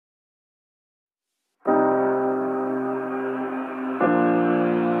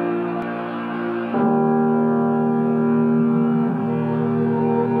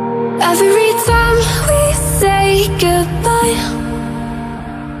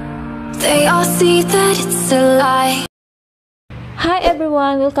They all see that it's a lie. Hi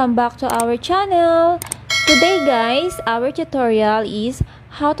everyone, welcome back to our channel. Today guys, our tutorial is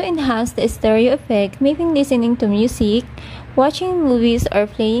how to enhance the stereo effect, making listening to music, watching movies or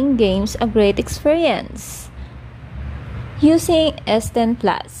playing games a great experience using S10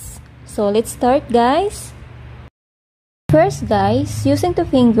 Plus. So let's start guys. First guys, using two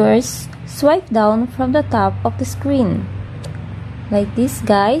fingers, swipe down from the top of the screen like this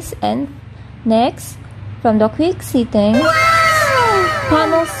guys, and next from the quick setting,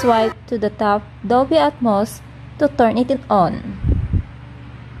 panel swipe to the top Dolby Atmos to turn it on.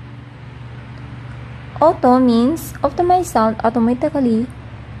 Auto means optimize sound automatically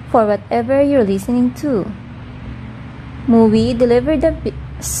for whatever you're listening to. Movie, deliver the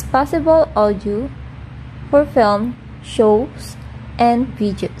best possible audio for film, shows, and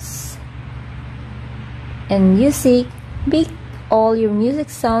videos. And music, make all your music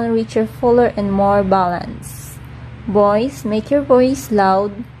sound richer, fuller, and more balanced. Voice, make your voice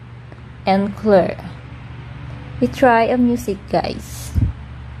loud and clear. We try a music guys.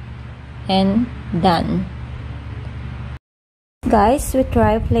 And done. Guys, we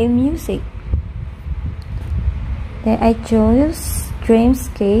try play music. Then I choose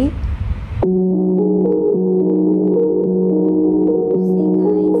Dreamscape.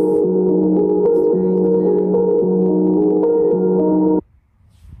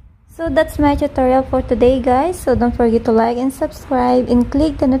 So that's my tutorial for today guys. So don't forget to like and subscribe and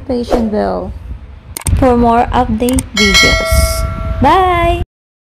click the notification bell for more update videos. Bye!